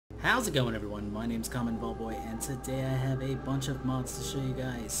How's it going, everyone? My name's Common Ballboy, and today I have a bunch of mods to show you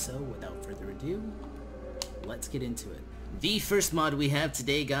guys. So without further ado, let's get into it. The first mod we have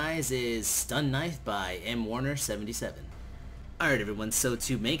today, guys, is Stun Knife by MWarner77. Alright everyone, so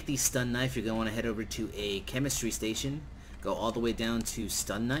to make the Stun Knife, you're going to want to head over to a chemistry station, go all the way down to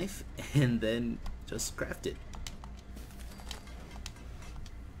Stun Knife, and then just craft it.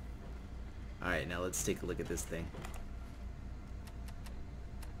 Alright, now let's take a look at this thing.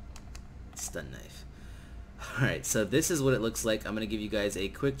 Stun Knife. Alright, so this is what it looks like. I'm going to give you guys a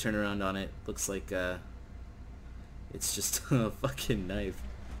quick turnaround on it. Looks like it's just a fucking knife.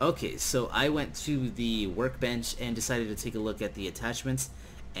 Okay, so I went to the workbench and decided to take a look at the attachments,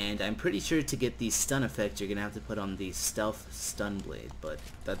 and I'm pretty sure to get the stun effect you're going to have to put on the stealth stun blade, but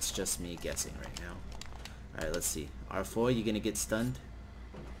that's just me guessing right now. Alright, let's see. R4, you going to get stunned?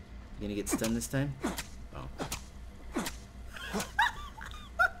 You going to get stunned this time? Oh.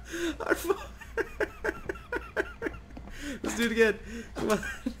 R4. Let's do it again. Come on.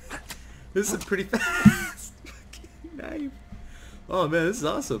 This is pretty fast. Fucking knife. Oh man, this is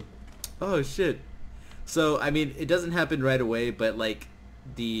awesome. Oh shit. So I mean, it doesn't happen right away, but like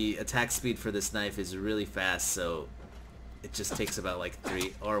the attack speed for this knife is really fast, so it just takes about like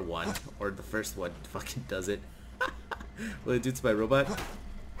 3 or 1, or the first one fucking does it. Will it do to my robot?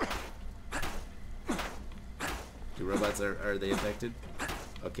 Do robots are they affected?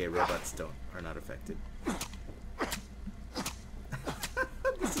 Okay, robots are not affected.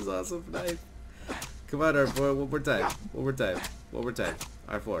 This is awesome knife. Come on, R4, one more time. One more time. One more time.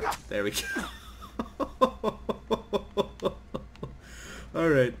 R4. There we go.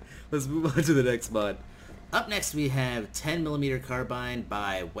 Alright, let's move on to the next mod. Up next we have 10mm Carbine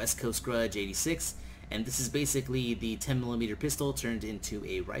by West Coast Grudge 86, and this is basically the 10mm pistol turned into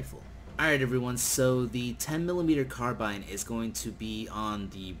a rifle. Alright everyone, so the 10mm Carbine is going to be on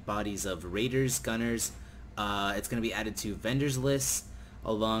the bodies of raiders, gunners. It's going to be added to vendors lists,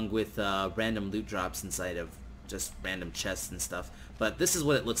 along with random loot drops inside of just random chests and stuff. But this is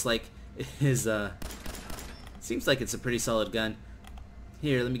what it looks like. It is, seems like it's a pretty solid gun.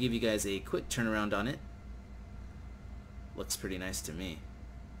 Here, let me give you guys a quick turnaround on it. Looks pretty nice to me.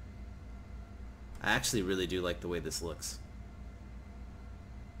 I actually really do like the way this looks.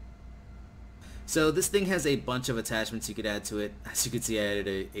 So this thing has a bunch of attachments you could add to it. As you can see, I added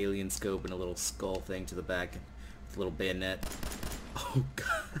an alien scope and a little skull thing to the back with a little bayonet. Oh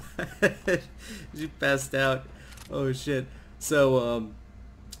god, she passed out. Oh shit. So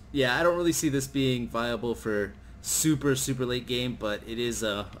yeah, I don't really see this being viable for super late game, but it is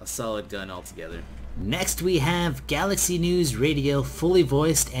a solid gun altogether. Next we have Galaxy News Radio, fully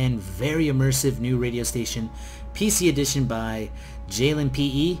voiced and very immersive new radio station, PC edition by Jalen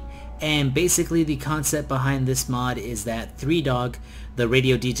PE. And basically the concept behind this mod is that 3Dog, the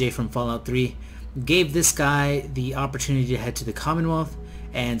radio DJ from Fallout 3, gave this guy the opportunity to head to the Commonwealth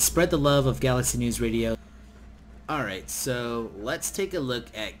and spread the love of Galaxy News Radio. Alright, so let's take a look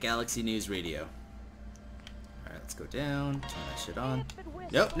at Galaxy News Radio. Alright, let's go down, turn that shit on.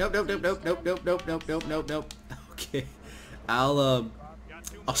 Nope. Okay. I'll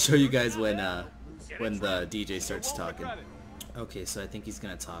show you guys when the DJ starts talking. Okay, so I think he's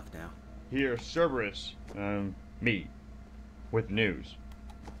gonna talk now. Here, Cerberus, me, with news.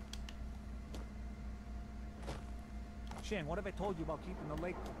 Shin, what have I told you about keeping the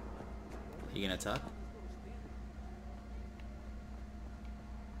lake? You gonna talk?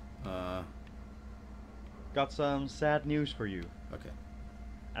 Got some sad news for you. Okay.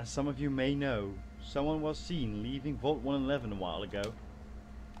 As some of you may know, someone was seen leaving Vault 111 a while ago.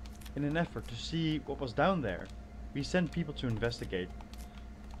 In an effort to see what was down there, we sent people to investigate,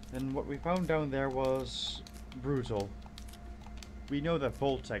 and what we found down there was brutal. We know that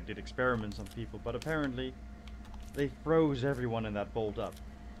Vault-Tec did experiments on people, but apparently they froze everyone in that vault up.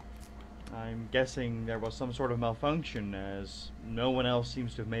 I'm guessing there was some sort of malfunction, as no one else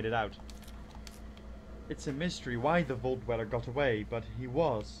seems to have made it out. It's a mystery why the Vault Dweller got away, but he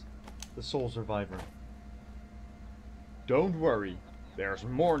was the sole survivor. Don't worry, there's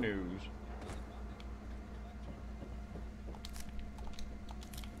more news.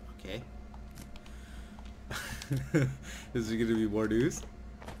 Okay. Is there gonna be more news?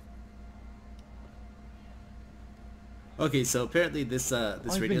 Okay, so apparently this radio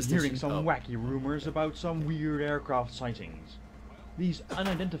station... I've been hearing some wacky rumors about some weird aircraft sightings. These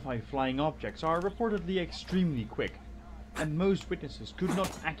unidentified flying objects are reportedly extremely quick, and most witnesses could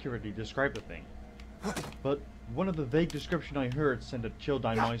not accurately describe the thing. But one of the vague descriptions I heard sent a chill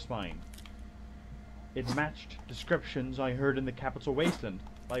down my spine. It matched descriptions I heard in the Capital Wasteland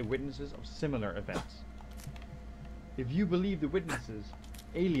by witnesses of similar events. If you believe the witnesses,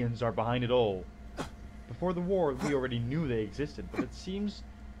 aliens are behind it all. Before the war, we already knew they existed, but it seems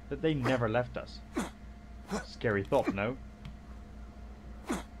that they never left us. Scary thought, no?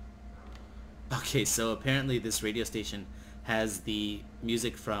 Okay, so apparently this radio station has the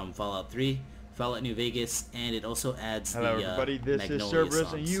music from Fallout 3, Fallout New Vegas, and it also adds Hello the everybody, this Magnolia is Cerberus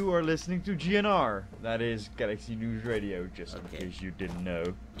songs. and you are listening to GNR. That is Galaxy News Radio, just Okay. in case you didn't know.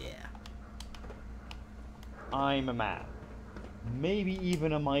 Yeah. I'm a man. Maybe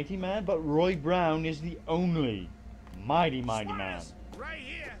even a mighty man, but Roy Brown is the only mighty man. Right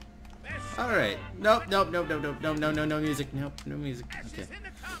here. Alright. Nope, no music. Nope, no music. Okay.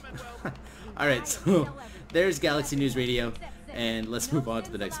 Alright, so there's Galaxy News Radio, and let's move on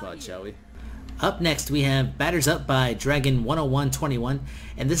to the next mod, shall we? Up next we have Batters Up by Dragon 10121,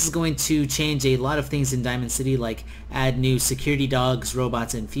 and this is going to change a lot of things in Diamond City, like add new security dogs,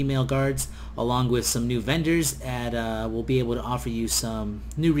 robots, and female guards, along with some new vendors, and we'll be able to offer you some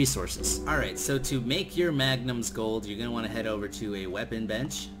new resources. Alright, so to make your magnums gold, you're going to want to head over to a weapon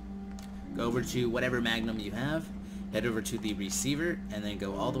bench, go over to whatever magnum you have, head over to the receiver, and then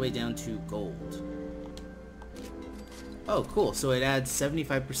go all the way down to gold. Oh, cool, so it adds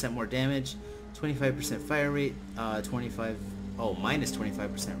 75% more damage, 25% fire rate, minus 25%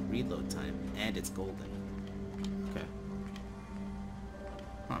 reload time, and it's golden. Okay.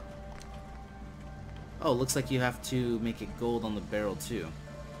 Huh. Oh, looks like you have to make it gold on the barrel too.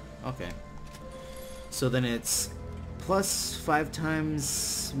 Okay. So then it's plus 5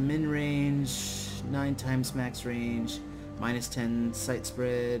 times min range, 9 times max range, minus 10 sight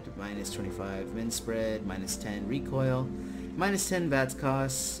spread, minus 25 min spread, minus 10 recoil, minus 10 VATS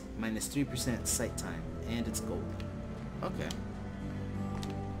costs, minus 3% sight time, and it's gold. Okay.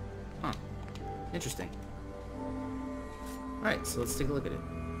 Huh. Interesting. Alright, so let's take a look at it.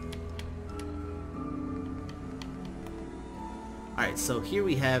 Alright, so here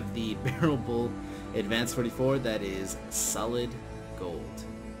we have the Barrel Bull Advanced 44 that is solid gold.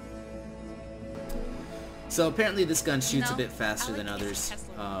 So apparently this gun shoots a bit faster than others.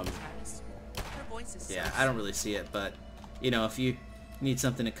 Yeah, I don't really see it, but you know, if you need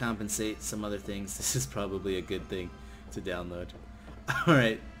something to compensate some other things, this is probably a good thing to download.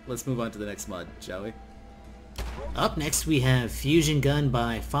 Alright, let's move on to the next mod, shall we? Up next we have Fusion Gun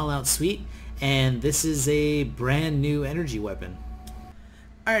by Fallout Suite, and this is a brand new energy weapon.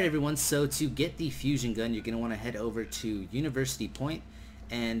 Alright everyone, so to get the Fusion Gun, you're going to want to head over to University Point,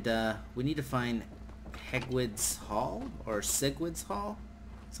 and we need to find Hegwood's Hall, or Sigwood's Hall?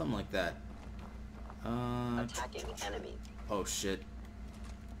 Something like that. Attacking enemy. Oh shit.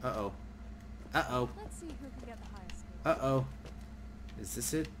 Uh-oh. Uh-oh. Let's see who can get the highest score. Uh-oh. Is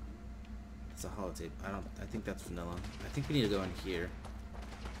this it? It's a holotape. I think that's vanilla. I think we need to go in here.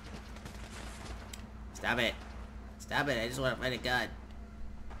 Stop it. Stop it. I just want to find a gun.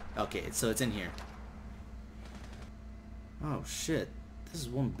 Okay, so it's in here. Oh shit. This is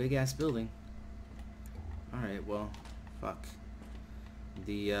one big ass building. Alright, well, fuck.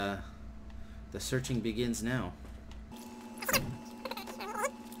 The searching begins now.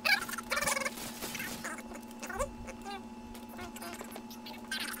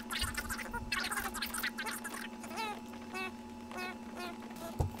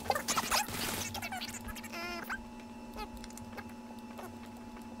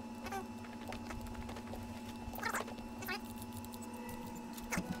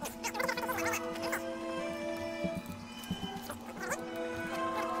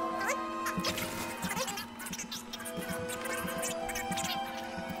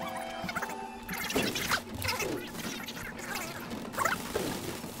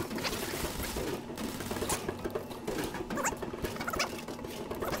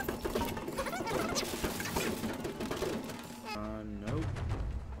 Nope.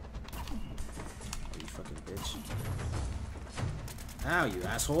 You fucking bitch. Ow, you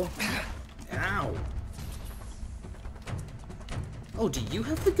asshole. Ow. Oh, do you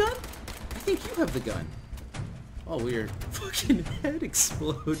have the gun? I think you have the gun. Oh, weird. Fucking head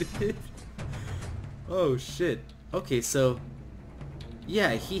exploded. Oh, shit. Okay, so...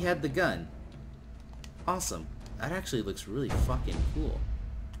 yeah, he had the gun. Awesome. That actually looks really fucking cool.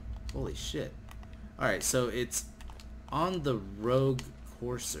 Holy shit. Alright, so it's on the Rogue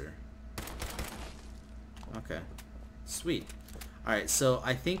Courser. Okay. Sweet. Alright, so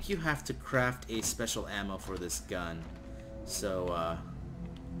I think you have to craft a special ammo for this gun. So,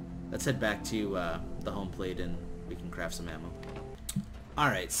 let's head back to the home plate and we can craft some ammo.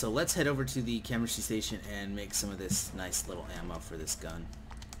 Alright, so let's head over to the chemistry station and make some of this nice little ammo for this gun.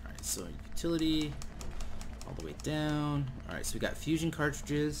 Alright, so utility, all the way down. Alright, so we got fusion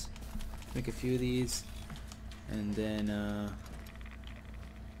cartridges. Make a few of these. And then,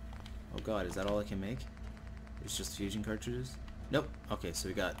 god, is that all I can make? It's just fusion cartridges? Nope. Okay, so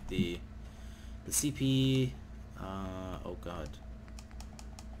we got the CP. Oh god.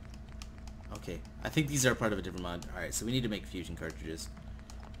 Okay, I think these are part of a different mod. Alright, so we need to make fusion cartridges.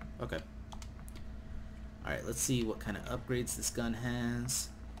 Okay. Alright, let's see what kind of upgrades this gun has.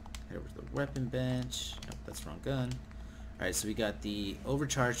 Head over to the weapon bench. Nope, that's the wrong gun. Alright, so we got the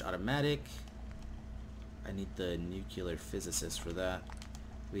overcharged automatic. I need the nuclear physicist for that.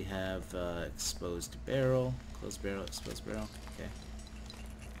 We have exposed barrel, closed barrel, exposed barrel. Okay.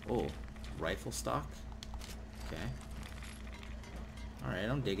 Oh, rifle stock. Okay. Alright,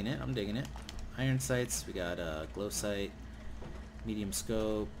 I'm digging it. I'm digging it. Iron sights. We got glow sight, medium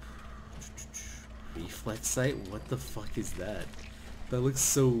scope, reflex sight. What the fuck is that? That looks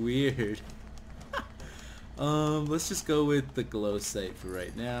so weird. Let's just go with the glow sight for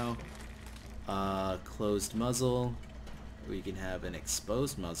right now. Closed muzzle. We can have an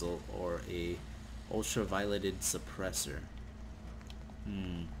exposed muzzle or a ultravioleted suppressor.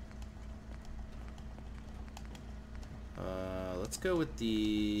 Let's go with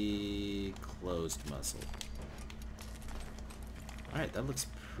the closed muzzle. Alright, that looks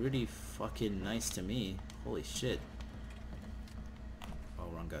pretty fucking nice to me. Holy shit. Oh,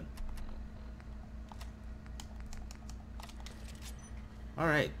 wrong gun.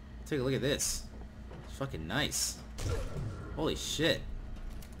 Alright, take a look at this. It's fucking nice. Holy shit.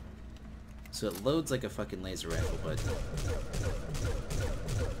 So it loads like a fucking laser rifle, but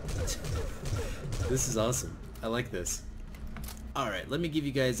this is awesome. I like this. Alright, let me give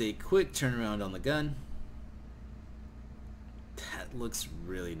you guys a quick turnaround on the gun. That looks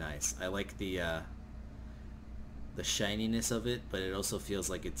really nice. I like the shininess of it, but it also feels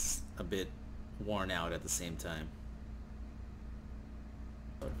like it's a bit worn out at the same time.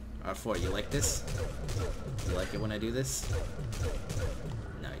 R4, you like this? You like it when I do this?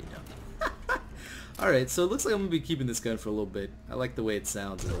 No, you don't. Alright, so it looks like I'm going to be keeping this gun for a little bit. I like the way it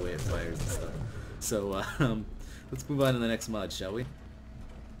sounds and the way it fires and stuff. So, let's move on to the next mod, shall we?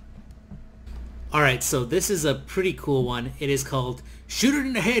 Alright, so this is a pretty cool one. It is called Shoot It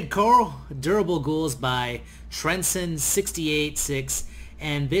in the Head, Carl! Durable Ghouls by Trenson686,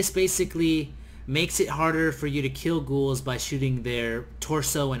 and this basically makes it harder for you to kill ghouls by shooting their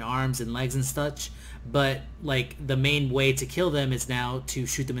torso and arms and legs and such, but like the main way to kill them is now to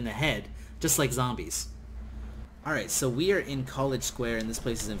shoot them in the head, just like zombies. Alright, so we are in College Square and this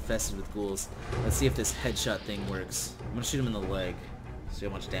place is infested with ghouls. Let's see if this headshot thing works. I'm gonna shoot him in the leg. See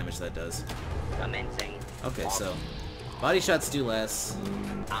how much damage that does. Commencing. Okay, so body shots do less.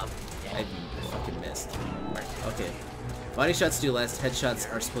 I fucking missed. Okay. Body shots do less.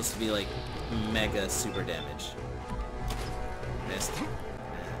 Headshots are supposed to be like mega super damage. Missed.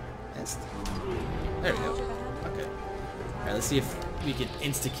 Missed. There we go. Okay. Alright, let's see if we can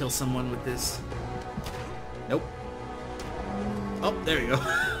insta-kill someone with this. Nope. Oh, there you go.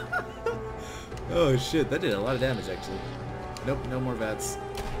 Oh shit, that did a lot of damage actually. Nope, no more VATS.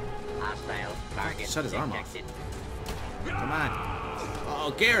 Hostile target Shut his arm detected. off. Come on.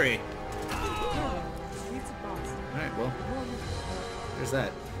 Oh, Gary. Alright, well, there's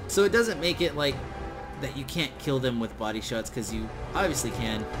that. So it doesn't make it like that you can't kill them with body shots, because you obviously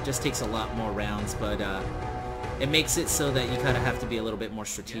can. It just takes a lot more rounds, but it makes it so that you kind of have to be a little bit more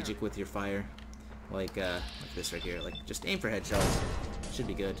strategic with your fire. Like this right here. Like, just aim for headshots. Should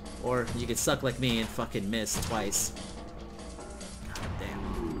be good. Or you could suck like me and fucking miss twice. God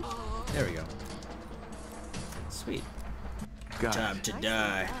damn. There we go. Sweet. Time to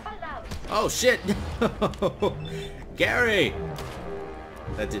die. Oh shit! Gary!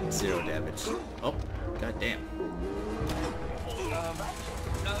 That did 0 damage. Oh, god damn.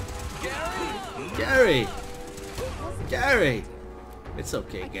 Gary! Gary! It's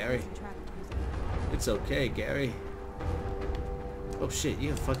okay, Gary. It's okay, Gary. Oh shit, you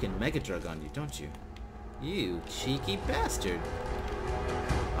have fucking Mega Drug on you, don't you? You cheeky bastard.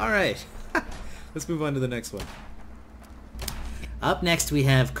 Alright. Let's move on to the next one. Up next we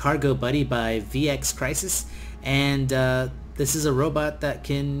have Cargo Buddy by VX Crisis, and this is a robot that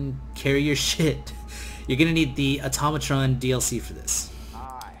can carry your shit. You're gonna need the Automatron DLC for this.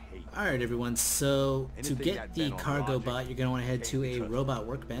 Alright everyone, so to get the Cargo Bot, you're gonna want to head to a robot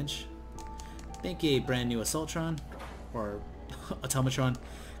workbench. Think a brand new Assaultron, or Automatron.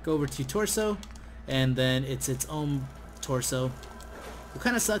 Go over to Torso, and then it's its own torso. What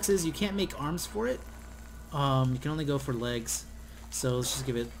kind of sucks is you can't make arms for it. You can only go for legs. So let's just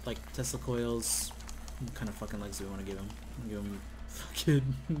give it like Tesla coils. What kind of fucking legs do we want to give him? Give him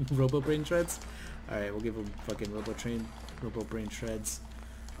fucking Robo Brain Treads. Alright, we'll give him fucking Robo Brain Treads.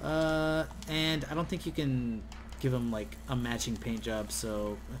 And I don't think you can give them like a matching paint job.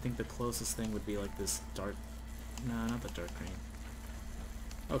 So I think the closest thing would be like this dark, no, not the dark green.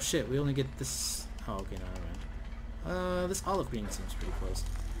 Oh shit, we only get this. Oh, okay, no, never mind. This olive green seems pretty close.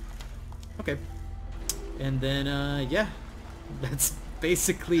 Okay. And then, yeah, that's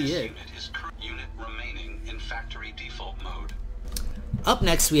basically it. Unit remaining in factory default mode. Up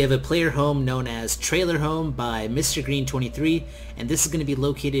next, we have a player home known as Trailer Home by Mr. Green 23, and this is going to be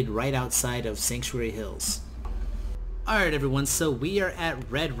located right outside of Sanctuary Hills. Alright everyone, so we are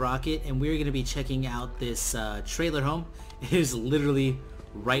at Red Rocket, and we're going to be checking out this trailer home. It is literally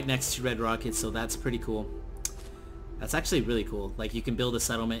right next to Red Rocket, so that's pretty cool. That's actually really cool. Like, you can build a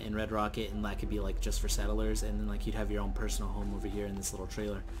settlement in Red Rocket, and that could be like just for settlers, and then like you'd have your own personal home over here in this little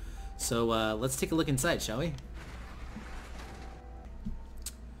trailer. So let's take a look inside, shall we?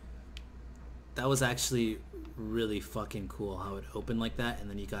 That was actually really fucking cool how it opened like that, and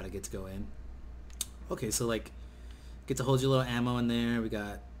then you gotta get to go in. Okay, so like, get to hold your little ammo in there. We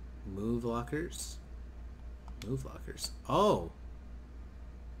got move lockers. Move lockers. Oh!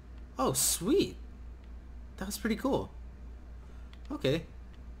 Oh, sweet! That was pretty cool. Okay.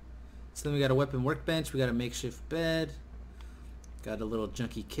 So then we got a weapon workbench. We got a makeshift bed. Got a little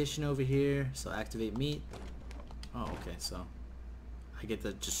junky kitchen over here. So activate meat. Oh, okay. So I get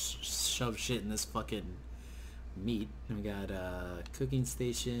to just shove shit in this fucking meat. And we got a cooking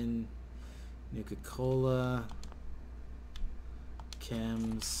station. Nuka-Cola.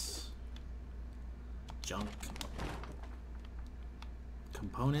 Chems. Junk.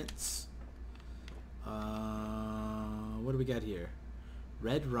 Components. What do we got here?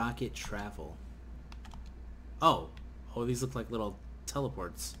 Red Rocket Travel. Oh, these look like little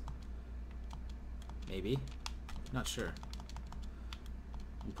teleports. Maybe, not sure.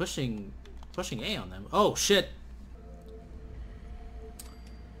 I'm pushing A on them. Oh shit.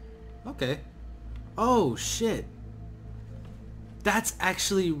 Okay. Oh shit. That's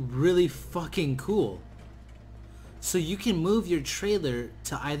actually really fucking cool. So you can move your trailer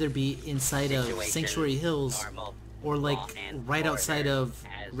to either be inside of Sanctuary Hills or like right outside of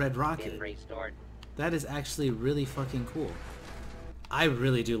Red Rocket. That is actually really fucking cool. I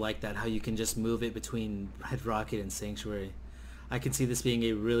really do like that, how you can just move it between Red Rocket and Sanctuary. I can see this being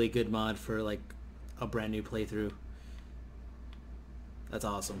a really good mod for like a brand new playthrough. That's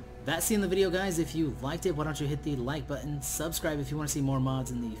awesome. That's the end of the video, guys. If you liked it, why don't you hit the like button, subscribe if you want to see more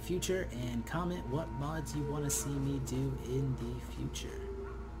mods in the future, and comment what mods you want to see me do in the future.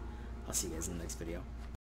 I'll see you guys in the next video.